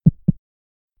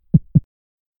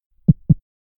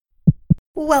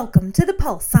Welcome to The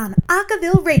Pulse on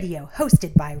Acaville Radio,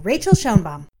 hosted by Rachel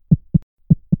Schoenbaum.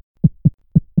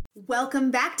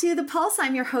 Welcome back to The Pulse.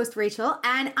 I'm your host, Rachel,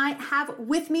 and I have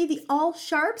with me the All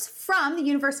Sharps from the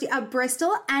University of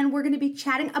Bristol, and we're going to be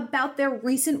chatting about their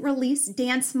recent release,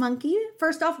 Dance Monkey.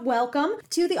 First off, welcome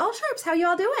to the All Sharps. How you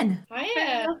all doing?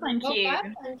 Hiya. Well, thank you.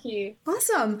 Bad, thank you.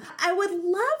 Awesome. I would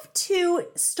love to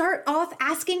start off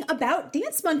asking about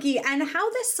Dance Monkey and how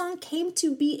this song came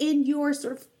to be in your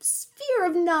sort of sphere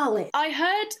of knowledge. I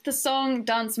heard the song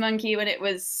Dance Monkey when it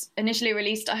was initially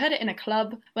released. I heard it in a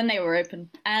club when they were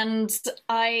open. And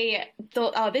I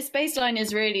thought, oh, this bass line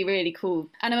is really, really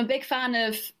cool. And I'm a big fan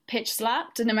of Pitch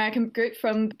Slapped, an American group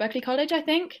from Berklee College, I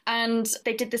think. And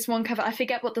they did this one cover. I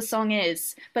forget what the song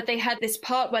is, but they had this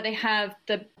part where they have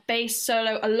the bass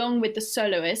solo along with the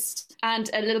soloist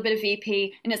and a little bit of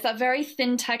VP, and it's that very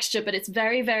thin texture, but it's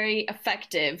very, very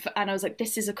effective. And I was like,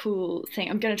 this is a cool thing.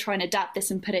 I'm going to try and adapt this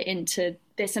and put it into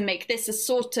this and make this a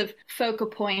sort of focal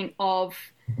point of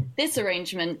this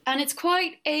arrangement. And it's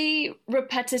quite a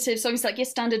repetitive song. It's like your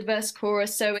standard verse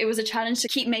chorus. So it was a challenge to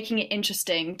keep making it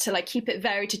interesting, to like keep it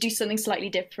varied, to do something slightly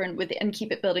different with it and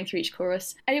keep it building through each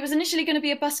chorus. And it was initially going to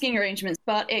be a busking arrangement,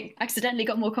 but it accidentally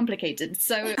got more complicated.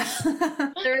 So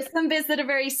there are some bits that are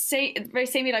very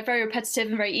samey, like very repetitive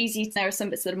and very easy. There are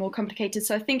some bits that are more complicated.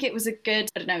 So I think it was a good,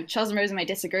 I don't know, Charles and Rosa may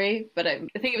disagree, but I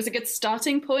think it was a good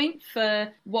starting point for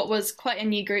what was quite a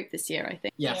new group this year, I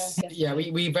think. Yes. Yeah,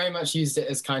 we very much used it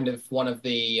as kind of one of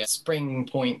the spring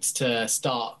points to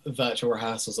start virtual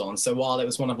rehearsals on. So while it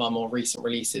was one of our more recent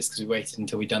releases, because we waited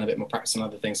until we'd done a bit more practice on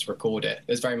other things to record it,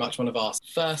 it was very much one of our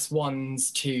first ones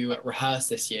to rehearse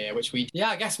this year, which we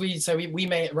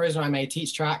made, Rosa and I made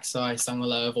teach tracks. So I sung the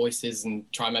lower voices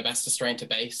and tried my best to stray into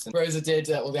bass. And Rosa did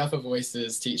all the upper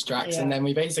voices, teach tracks. And then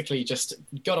we basically just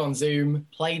got on Zoom,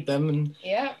 played them, and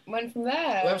went from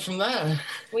there.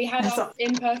 We had our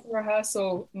in-person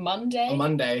rehearsal Monday. On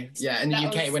Monday, yeah. In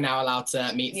the UK, we're now allowed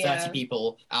to meet 30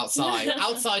 people outside.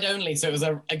 Outside only, so it was,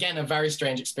 again, a very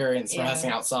strange experience rehearsing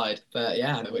outside. But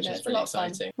which is really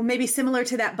exciting. Well, maybe similar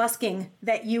to that busking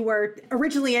that you were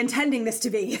originally intending this to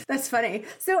be. That's funny.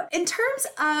 So in terms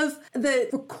of the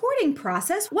recording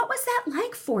process, what was that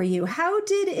like for you? How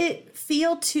did it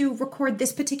feel to record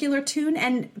this particular tune,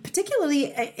 and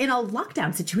particularly in a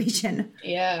lockdown situation?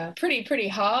 Yeah, pretty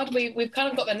hard. We've kind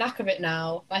of got the knack of it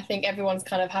now. I think everyone's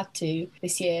kind of had to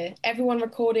this year. Everyone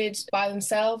recorded by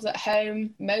themselves at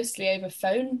home, mostly over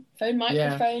phone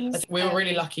microphones. Yeah. We were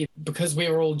really lucky because we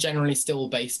were all generally still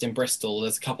based in Bristol.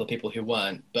 There's a couple of people who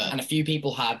weren't, and a few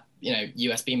people had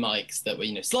USB mics that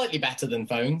were, slightly better than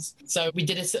phones. So we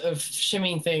did a sort of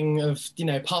shimmying thing of,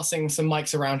 passing some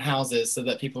mics around houses so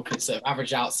that people could sort of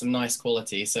average out some nice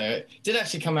quality. So it did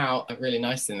actually come out really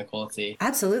nicely in the quality.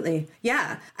 Absolutely.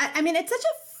 Yeah. I mean, it's such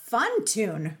a fun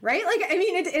tune, right? Like, I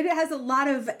mean, it has a lot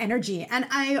of energy. And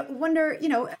I wonder,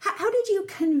 how did you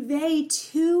convey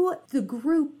to the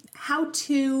group how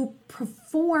to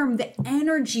perform the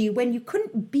energy when you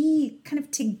couldn't be kind of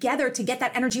together to get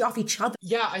that energy off each other?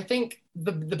 Yeah, I think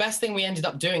the best thing we ended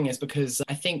up doing is because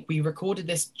I think we recorded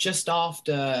this just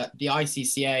after the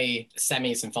ICCA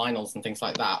semis and finals and things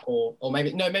like that, or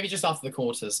maybe just after the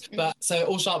quarters. But so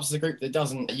All Sharps is a group that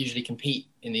doesn't usually compete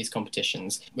in these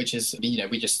competitions, which is,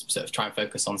 we just sort of try and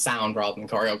focus on sound rather than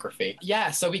choreography.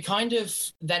 Yeah, so we kind of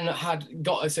then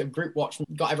got a sort of group watch,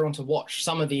 got everyone to watch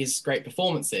some of these great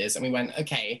performances, and we went,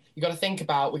 okay, you got to think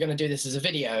about, we're going to do this as a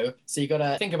video, so you got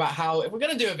to think about how, if we're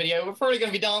going to do a video, we're probably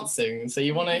going to be dancing, so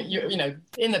you want to,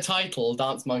 in the title,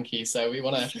 Dance Monkey, so we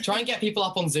want to try and get people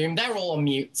up on Zoom. They're all on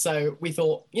mute, so we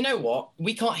thought, you know what,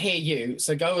 we can't hear you,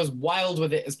 so go as wild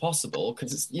with it as possible,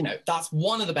 because it's, that's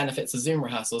one of the benefits of Zoom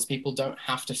rehearsals. People don't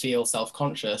have to feel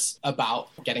self-conscious about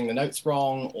getting the notes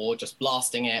wrong or just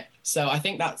blasting it. So I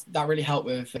think that really helped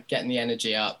with getting the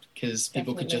energy up, because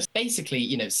people could just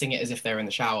basically, sing it as if they're in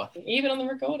the shower. Even on the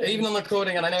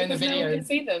recording. And I know in the video. No one can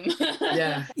see them.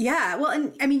 Yeah. Yeah. Well,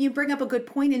 and I mean, you bring up a good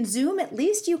point. In Zoom, at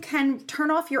least you can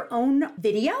turn off your own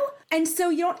video. And so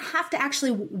you don't have to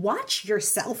actually watch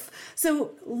yourself.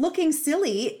 So looking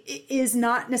silly is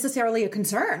not necessarily a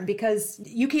concern, because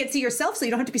you can't see yourself, so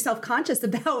you don't have to be self-conscious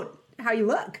about how you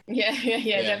look. Yeah,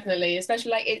 definitely.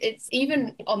 Especially like it's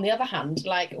even on the other hand,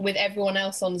 like with everyone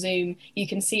else on Zoom, you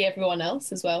can see everyone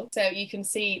else as well. So you can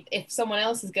see if someone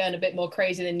else is going a bit more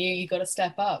crazy than you got to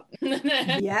step up.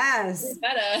 Yes. It's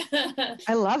better.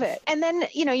 I love it. And then,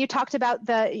 you talked about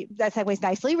that segues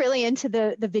nicely really into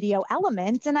the video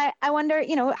element. And I wonder,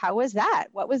 how was that?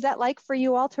 What was that like for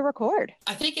you all to record?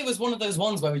 I think it was one of those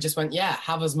ones where we just went,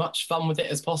 have as much fun with it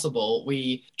as possible.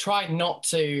 We tried not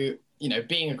to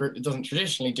being a group that doesn't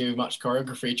traditionally do much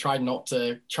choreography, tried not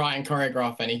to try and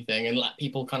choreograph anything and let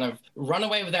people kind of run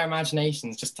away with their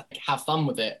imaginations, just to have fun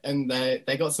with it. And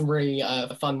they got some really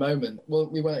fun moments. Well,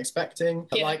 we weren't expecting.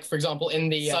 Yeah. Like, for example, in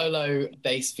the solo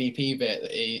bass VP bit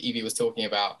that Evie was talking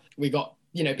about, we got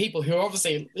people who are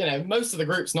obviously, most of the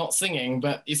group's not singing,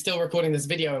 but you're still recording this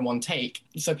video in one take.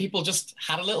 So people just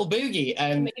had a little boogie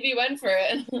and maybe went for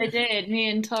it. I did, me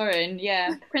and Torrin,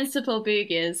 yeah. Principal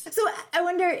boogies. So I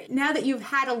wonder, now that you've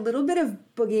had a little bit of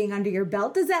boogieing under your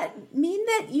belt, does that mean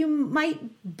that you might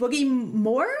boogie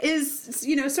more? Is,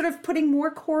 sort of putting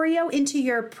more choreo into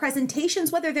your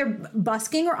presentations, whether they're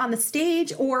busking or on the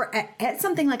stage or at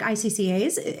something like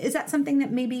ICCAs? Is that something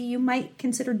that maybe you might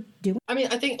consider doing? I mean,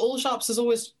 I think All Sharps has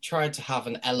always tried to have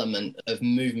an element of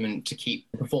movement to keep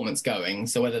performance going.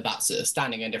 So whether that's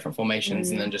standing in different formations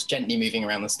and then just gently moving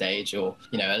around the stage, or,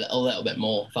 a little bit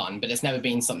more fun, but it's never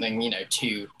been something,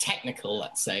 too technical,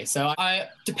 let's say. So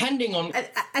depending on...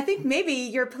 I think maybe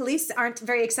your police aren't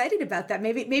very excited about that.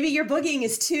 Maybe your boogieing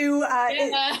is too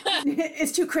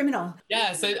is too criminal.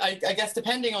 Yeah, so I guess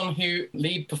depending on who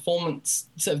lead performance,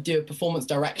 sort of do a performance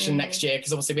direction next year,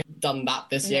 because obviously we haven't done that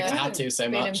this year because we had to so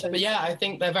much. But yeah, I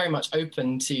think they're very much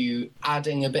open to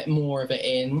adding a bit more of it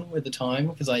in with the time,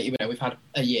 because we've had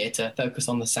a year to focus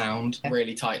on the sound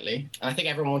really tightly. And I think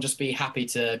everyone will just be happy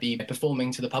to be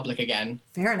performing to the public again.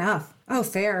 Fair enough. Oh,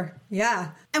 fair.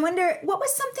 Yeah. I wonder, what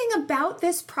was something about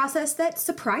this process that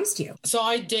surprised you? So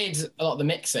I did a lot of the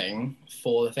mixing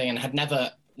for the thing and had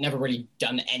never really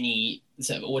done any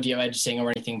sort of audio editing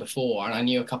or anything before, and I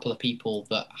knew a couple of people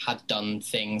that had done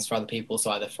things for other people,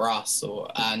 so either for us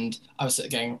and I was sort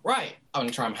of going, right, I want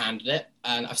to try and handle it.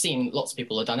 And I've seen lots of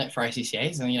people have done it for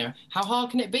ICCAs, and how hard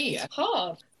can it be?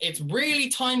 Hard. It's really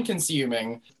time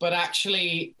consuming, but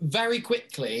actually very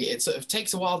quickly, it sort of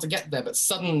takes a while to get there, but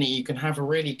suddenly you can have a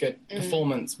really good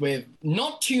performance with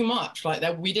not too much. Like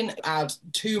that, we didn't add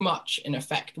too much in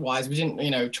effect wise. We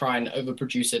didn't, try and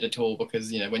overproduce it at all,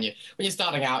 because, when you're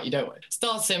starting out, you don't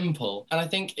start simple. And I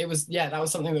think it was, that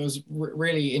was something that was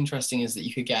really interesting, is that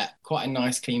you could get quite a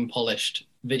nice, clean, polished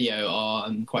video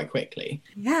on quite quickly.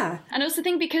 Yeah. And I also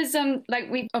think because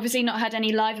we've obviously not had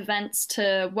any live events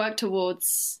to work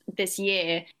towards this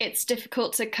year, it's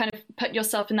difficult to kind of put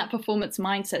yourself in that performance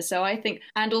mindset. So I think,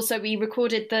 and also we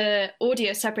recorded the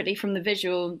audio separately from the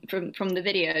visual, from the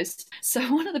videos. So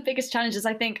one of the biggest challenges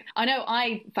I know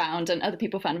I found and other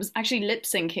people found was actually lip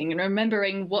syncing and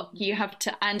remembering what you have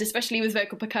to, and especially with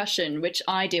vocal percussion, which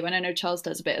I do, and I know Charles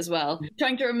does a bit as well,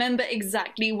 trying to remember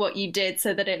exactly what you did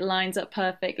so that it lines up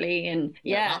perfectly. And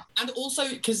and also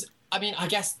because I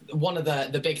guess one of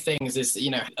the big things is,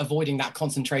 avoiding that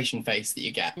concentration face that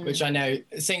you get, which I know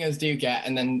singers do get,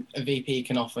 and then a VP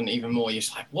can often even more. You're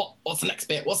just like, what's the next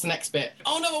bit? What's the next bit?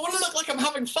 Oh no, I want to look like I'm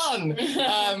having fun.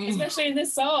 Especially in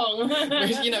this song.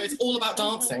 It's all about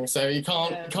dancing, so you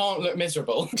can't look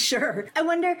miserable. Sure. I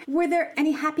wonder, were there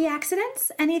any happy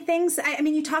accidents? Any things? I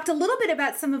mean, you talked a little bit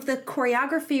about some of the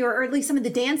choreography, or at least some of the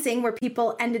dancing where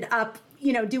people ended up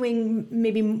doing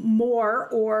maybe more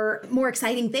or more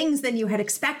exciting things than you had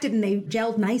expected, and they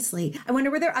gelled nicely. I wonder,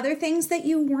 were there other things that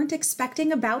you weren't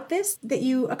expecting about this that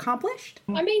you accomplished?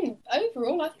 I mean,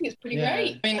 overall, I think it's pretty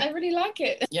great. I really like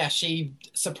it. Yeah, she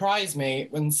surprised me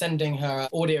when sending her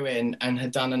audio in and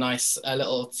had done a nice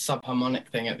little subharmonic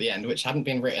thing at the end, which hadn't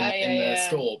been written in the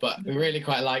score, but we really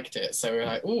quite liked it. So we were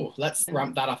like, ooh, let's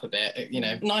ramp that up a bit.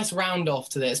 Nice round off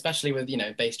to it, especially with,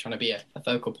 bass trying to be a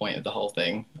focal point of the whole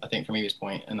thing, I think, from Evie's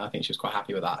point, and I think she was quite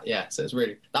happy with that. Yeah, so that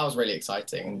was really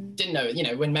exciting. Didn't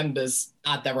know, when members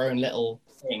add their own little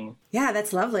thing. Yeah,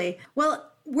 that's lovely. Well,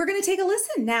 we're going to take a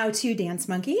listen now to Dance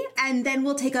Monkey, and then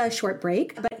we'll take a short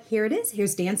break. But here it is.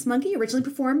 Here's Dance Monkey, originally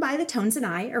performed by the Tones and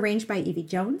I, arranged by Evie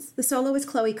Jones. The solo is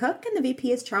Chloe Cook, and the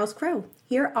VP is Charles Crow.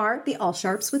 Here are the All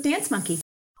Sharps with Dance Monkey.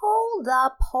 Hold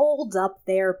up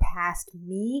there past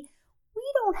me.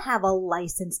 We don't have a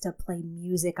license to play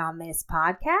music on this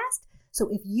podcast. So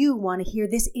if you want to hear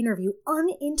this interview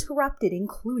uninterrupted,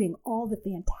 including all the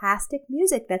fantastic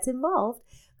music that's involved,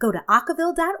 go to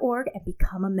acaville.org and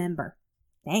become a member.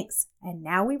 Thanks. And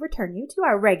now we return you to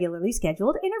our regularly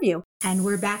scheduled interview. And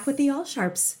we're back with the All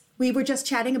Sharps. We were just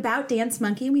chatting about Dance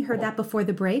Monkey, and we heard that before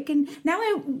the break. And now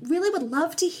I really would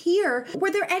love to hear, were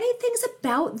there any things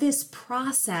about this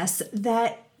process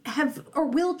that have or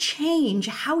will change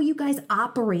how you guys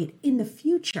operate in the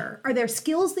future? Are there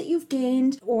skills that you've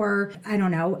gained, or I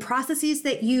don't know, processes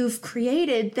that you've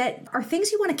created that are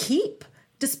things you want to keep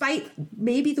despite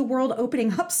maybe the world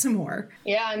opening up some more?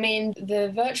 Yeah, I mean,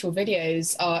 the virtual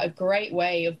videos are a great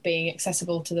way of being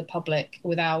accessible to the public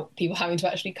without people having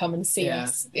to actually come and see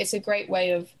us. It's a great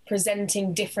way of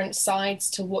presenting different sides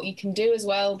to what you can do as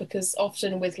well, because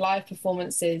often with live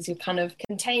performances you're kind of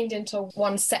contained into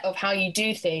one set of how you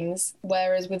do things,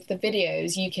 whereas with the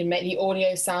videos you can make the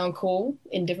audio sound cool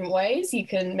in different ways, you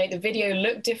can make the video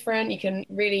look different, you can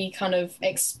really kind of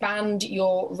expand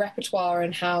your repertoire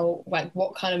and how, like,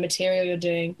 what kind of material you're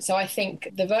doing. So I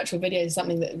think the virtual video is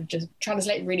something that would just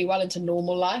translate really well into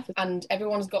normal life, and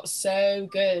everyone's got so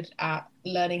good at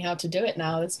learning how to do it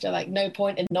now. There's just like no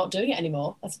point in not doing it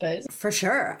anymore, I suppose. For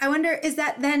sure. I wonder, is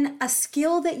that then a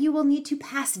skill that you will need to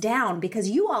pass down? Because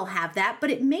you all have that,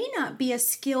 but it may not be a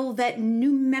skill that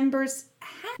new members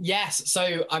have. Yes.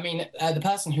 So, I mean, the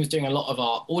person who's doing a lot of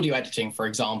our audio editing, for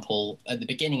example, at the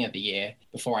beginning of the year,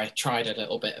 before I tried a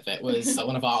little bit of it, was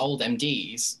one of our old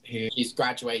MDs who's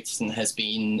graduated and has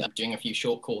been doing a few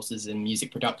short courses in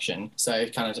music production. So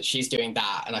kind of she's doing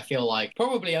that. And I feel like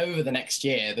probably over the next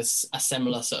year, this a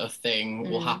similar sort of thing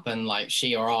will happen. Like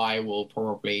she or I will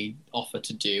probably offer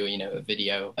to do, a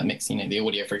video, mixing the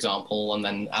audio, for example. And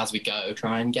then as we go,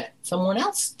 try and get someone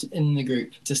else in the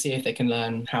group to see if they can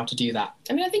learn how to do that.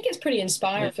 I mean, I think it's pretty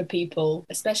inspiring for people,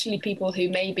 especially people who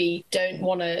maybe don't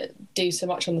want to do so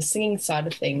much on the singing side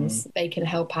of things. They can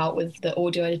help out with the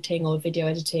audio editing or video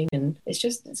editing, and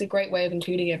it's a great way of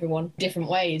including everyone different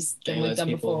ways than we've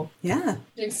done before. Yeah.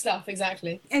 Doing stuff,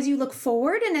 exactly. As you look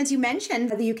forward, and as you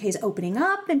mentioned, the UK is opening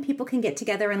up and people can get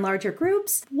together in larger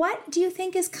groups. What do you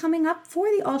think is coming up for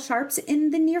the All Sharps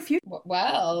in the near future?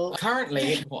 Well,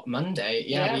 currently, Monday?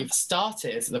 Yeah, we've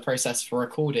started the process for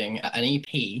recording an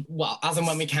EP. Well, as and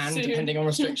when we can, depending on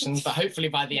restrictions, but hopefully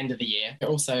by the end of the year. We're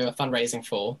also fundraising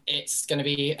for. It's going to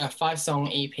be a 5-song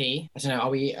EP. I don't know, are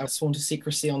we sworn to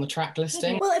secrecy on the track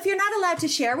listing? Well, if you're not allowed to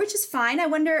share, which is fine, I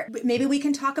wonder, maybe we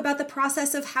can talk about the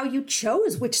process of how you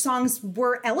chose which songs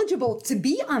were eligible to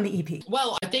be on the EP.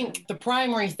 Well, I think the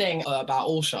primary thing about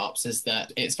All Sharps is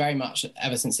that it's very much,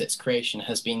 ever since its creation,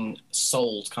 has been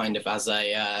sold kind of as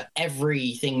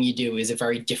everything you do is a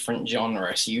very different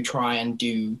genre. So you try and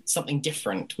do something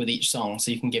different with each song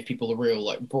so you can give people a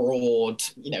real broad,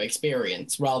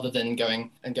 experience, rather than going,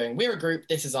 we're a group,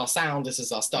 this is our sound, this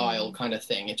is our style kind of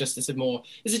thing. It's just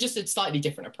a slightly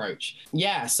different approach.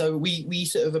 Yeah, so we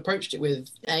sort of approached it with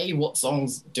A, what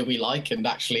songs do we like and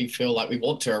actually feel like we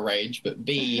want to arrange, but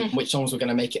B, which songs we're going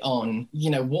to make it on,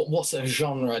 what sort of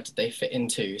genre did they fit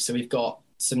into. So we've got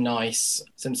some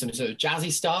sort of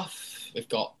jazzy stuff. We've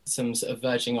got some sort of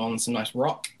verging on some nice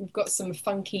rock. We've got some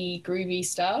funky, groovy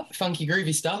stuff.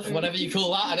 Whatever you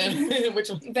call that. I don't know which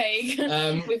one. Vague.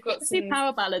 We've got some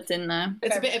power ballads in there.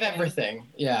 It's a bit of everything.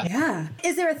 Yeah. Yeah.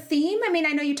 Is there a theme? I mean, I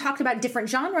know you talked about different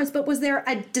genres, but was there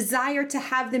a desire to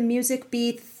have the music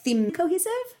be theme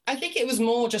cohesive? I think it was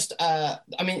more just,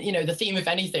 the theme, if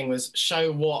anything, was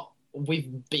show what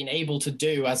we've been able to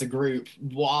do as a group,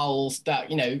 whilst that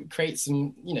create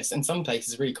some in some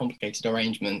places really complicated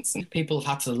arrangements, and people have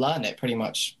had to learn it pretty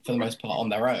much for the most part on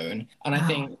their own. And I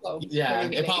think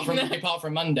apart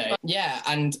from Monday,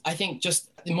 and I think just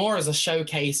more as a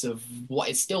showcase of what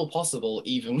is still possible,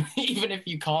 even if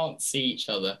you can't see each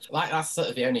other. Like that's sort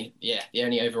of the only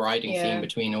overriding theme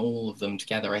between all of them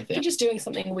together, I think. We're just doing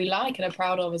something we like and are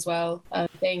proud of as well,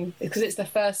 because it's the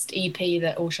first EP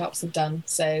that All Sharps have done,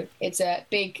 so it's a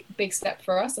big step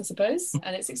for us, I suppose,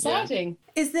 and it's exciting.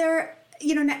 Is there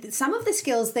some of the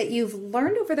skills that you've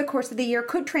learned over the course of the year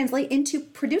could translate into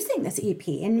producing this EP?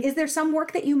 And is there some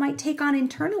work that you might take on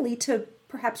internally to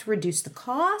perhaps reduce the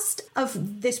cost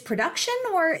of this production?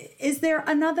 Or is there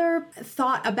another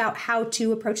thought about how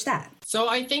to approach that? So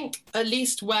I think at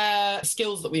least where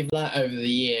skills that we've learnt over the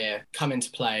year come into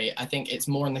play, I think it's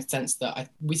more in the sense that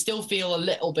we still feel a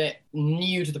little bit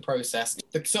new to the process,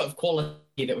 the sort of quality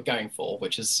that we're going for,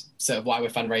 which is sort of why we're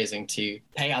fundraising, to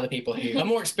pay other people who are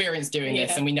more experienced doing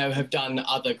this and we know have done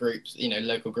other groups,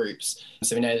 local groups.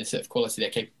 So we know the sort of quality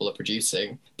they're capable of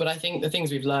producing. But I think the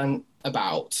things we've learned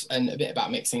about and a bit about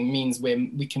mixing means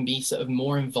we can be sort of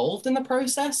more involved in the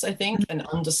process, I think, and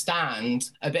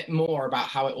understand a bit more about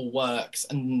how it all works,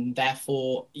 and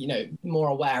therefore more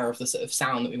aware of the sort of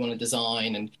sound that we want to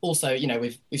design. And also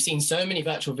we've seen so many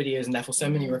virtual videos and therefore so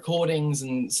many recordings,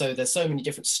 and so there's so many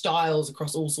different styles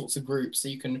across all sorts of groups, so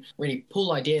you can really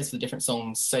pull ideas for the different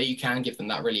songs so you can give them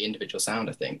that really individual sound,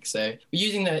 I think. So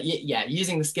using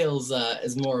the skills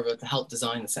as more of to help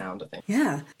design the sound, I think.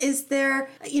 Yeah. Is there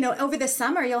over the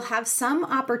summer, you'll have some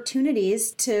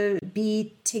opportunities to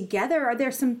be together. Are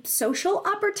there some social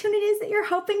opportunities that you're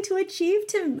hoping to achieve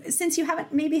since you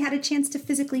haven't maybe had a chance to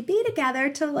physically be together,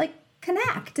 to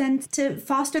connect and to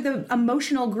foster the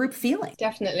emotional group feeling.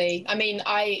 Definitely. I mean,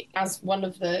 I, as one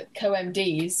of the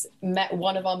co-MDs, met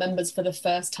one of our members for the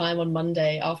first time on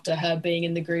Monday after her being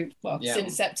in the group,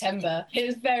 since September. It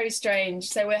was very strange.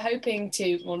 So we're hoping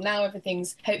to, now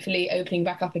everything's hopefully opening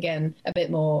back up again a bit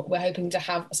more. We're hoping to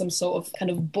have some sort of kind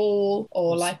of ball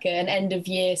or like an end of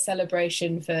year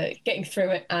celebration for getting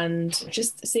through it and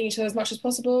just seeing each other as much as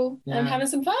possible and having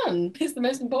some fun is the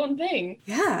most important thing.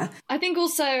 Yeah. I think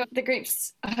also the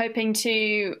group's hoping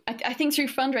to, I think through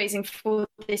fundraising for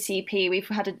this EP, we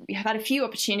have had a few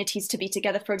opportunities to be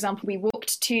together. For example, we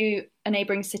walked to a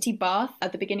neighbouring city, Bath,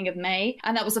 at the beginning of May,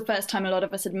 and that was the first time a lot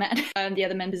of us had met the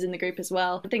other members in the group as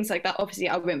well. Things like that. Obviously,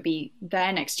 I won't be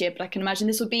there next year, but I can imagine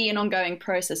this will be an ongoing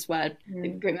process where the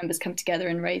group members come together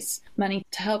and raise money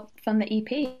to help fund the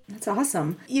EP. That's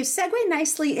awesome. You segue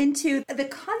nicely into the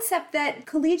concept that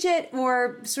collegiate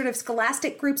or sort of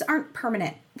scholastic groups aren't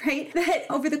permanent, right? That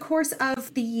over the course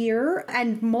of the year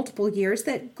and multiple years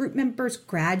that group members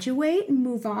graduate and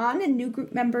move on and new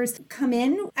group members come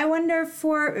in. I wonder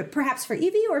perhaps for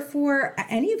Evie or for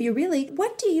any of you really,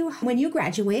 what do you, when you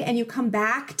graduate and you come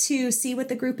back to see what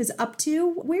the group is up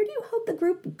to, where do you hope the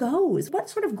group goes? What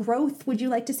sort of growth would you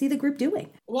like to see the group doing?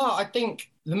 Well, I think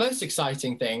the most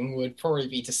exciting thing would probably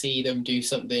be to see them do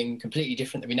something completely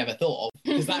different that we never thought of,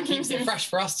 because that keeps it fresh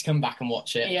for us to come back and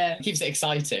watch it. Yeah. It keeps it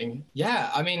exciting. Yeah,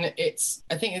 I mean,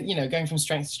 I think, going from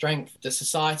strength to strength, the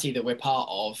society that we're part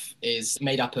of is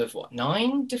made up of,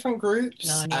 9 different groups?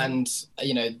 9. And,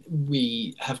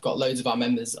 we have got loads of our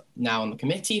members now on the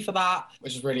committee for that,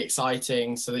 which is really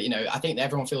exciting. So that, I think that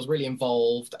everyone feels really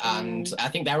involved, and I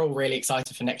think they're all really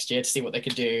excited for next year to see what they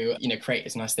could do, create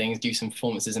these nice things, do some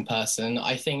performances in person.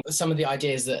 I think some of the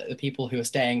ideas that the people who are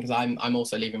staying, because I'm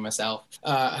also leaving myself,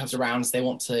 have around, they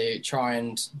want to try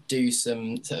and do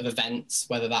some sort of events,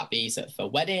 whether that be sort of for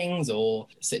weddings or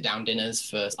sit down dinners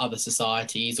for other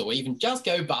societies, or even just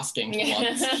go busking for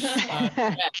once,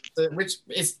 which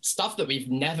is stuff that we've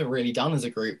never really done as a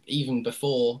group, even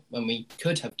before when we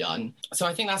could have done. So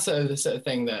I think that's the sort of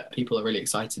thing that people are really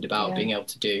excited about being able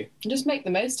to do. And just make the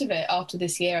most of it after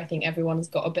this year. I think everyone's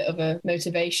got a bit of a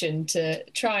motivation to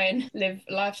try and live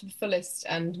life to the fullest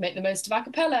and make the most of a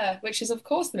cappella, which is of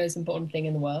course the most important thing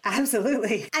in the world.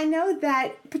 Absolutely. I know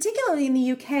that particularly in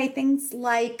the UK, things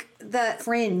like the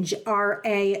Fringe are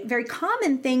a very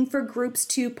common thing for groups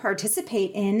to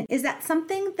participate in. Is that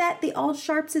something that the All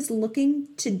Sharps is looking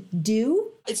to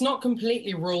do? It's not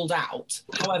completely ruled out.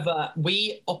 However,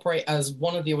 we operate as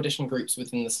one of the audition groups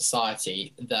within the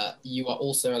society that you are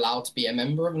also allowed to be a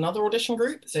member of another audition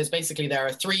group. So it's basically there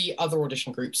are 3 other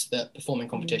audition groups that perform in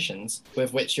competitions,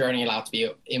 with which you're only allowed to be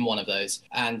in one of those.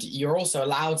 And you're also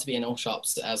allowed to be in All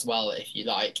Sharps as well if you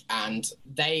like. And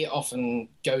they often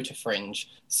go to Fringe.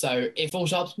 So if All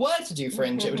Sharps were to do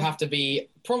Fringe, it would have to be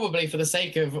probably for the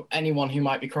sake of anyone who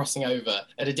might be crossing over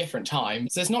at a different time.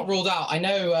 So it's not ruled out. I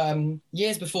know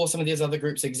years before some of these other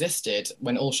groups existed,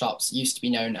 when All Sharps used to be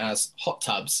known as Hot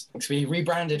Tubs, which we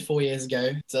rebranded 4 years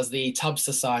ago. So as the Tub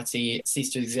Society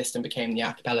ceased to exist and became the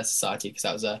A Cappella Society, because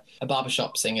that was a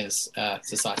barbershop singers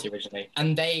society originally.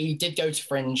 And they did go to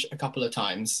Fringe a couple of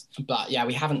times. But yeah,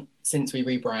 we haven't since we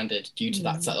rebranded due to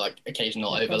that sort of like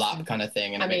occasional overlap kind of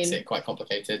thing, and it makes it quite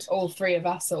complicated. All 3 of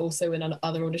us are also in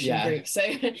other audition groups, so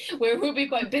we'll be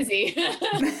quite busy.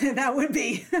 That would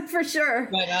be for sure.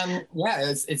 But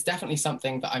it's definitely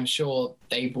something that I'm sure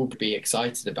they will be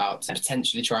excited about to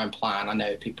potentially try and plan. I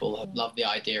know people have loved the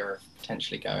idea of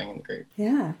potentially going in the group.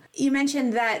 Yeah. You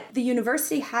mentioned that the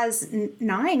university has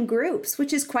 9 groups,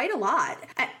 which is quite a lot.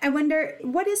 I wonder,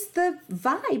 what is the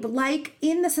vibe like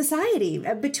in the society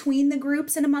between the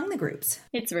groups and among the groups?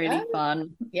 It's really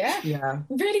fun. Yeah.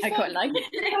 Really fun. I quite like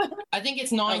it. I think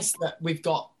it's nice that we've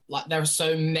got, like, there are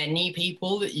so many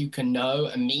people that you can know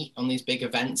and meet on these big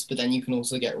events, but then you can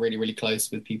also get really, really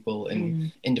close with people in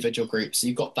individual groups. So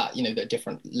you've got that, the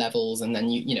different levels, and then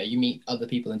you meet other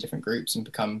people in different groups and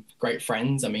become great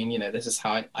friends. I mean, this is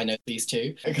how I know these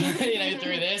 2,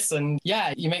 through this, and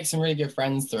you make some really good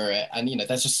friends through it. And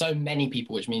there's just so many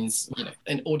people, which means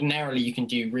and ordinarily you can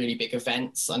do really big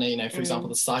events. I know, for example,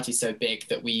 the society's so big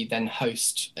that we then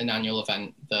host an annual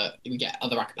event that we get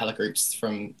other a cappella groups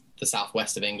from the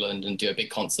southwest of England and do a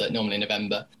big concert, normally in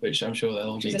November, which I'm sure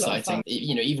they'll be exciting.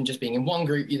 Even just being in one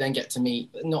group, you then get to meet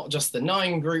not just the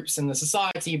 9 groups in the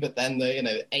society, but then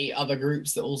the 8 other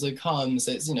groups that also come.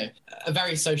 So it's a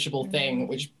very sociable thing,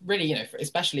 which really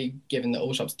especially given that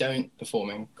All Sharps don't perform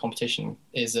in competition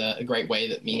is a great way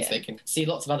that means they can see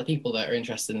lots of other people that are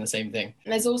interested in the same thing.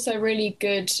 And there's also a really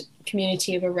good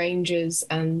community of arrangers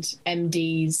and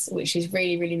MDs, which is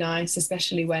really, really nice,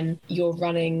 especially when you're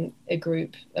running a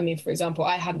group. I mean, for example,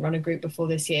 I hadn't run a group before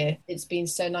this year. It's been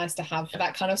so nice to have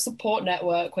that kind of support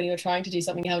network when you're trying to do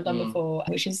something you haven't done before,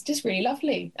 which is just really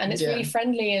lovely. And it's really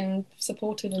friendly and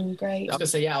supportive and great. I was going to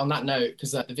say, on that note,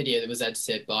 because the video that was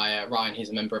edited by Ryan, who's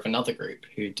a member of another group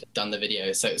who'd done the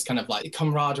video. So it's kind of like the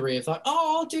camaraderie of like,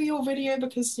 oh, I'll do your video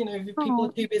because, people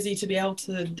are too busy to be able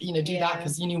to, do that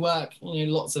because uni work,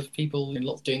 lots of people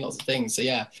doing lots of things. So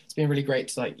it's been really great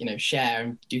to share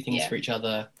and do things for each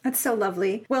other. That's so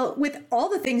lovely. Well, with all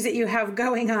the things that you have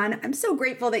going on, I'm so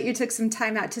grateful that you took some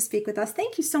time out to speak with us.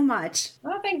 Thank you so much.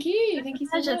 Oh, thank you. Thank you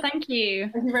so much. Thank you.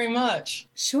 Thank you very much.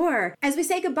 Sure. As we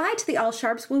say goodbye to the All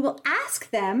Sharps, we will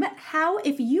ask them how,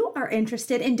 if you are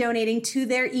interested in donating to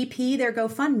their EP, their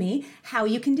GoFundMe, how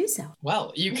you can do so.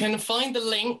 Well, you can find the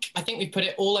link. I think we've put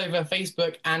it all over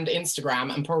Facebook and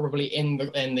Instagram and probably in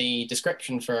the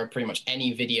description for pretty much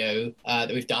any video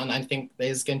that we've done. I think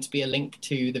there's going to be a link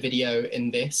to the video in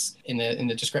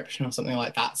the description or something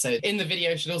like that. So in the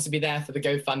video should also be there for the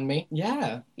GoFundMe.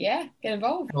 Yeah, get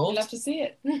involved. Cool. We'd love to see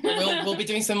it. we'll be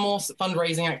doing some more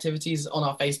fundraising activities on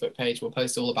our Facebook page. We'll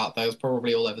post all about those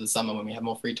probably all over the summer when we have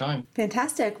more free time.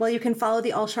 Fantastic. Well, you can follow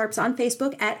the All Sharps on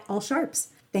Facebook at All Sharps.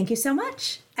 Thank you so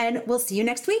much, and we'll see you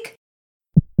next week.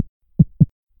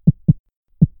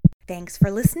 Thanks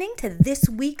for listening to this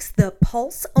week's The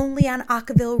Pulse, only on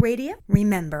Acaville Radio.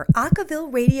 Remember,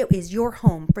 Acaville Radio is your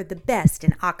home for the best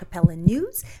in acapella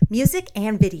news, music,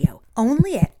 and video.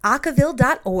 Only at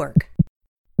acaville.org.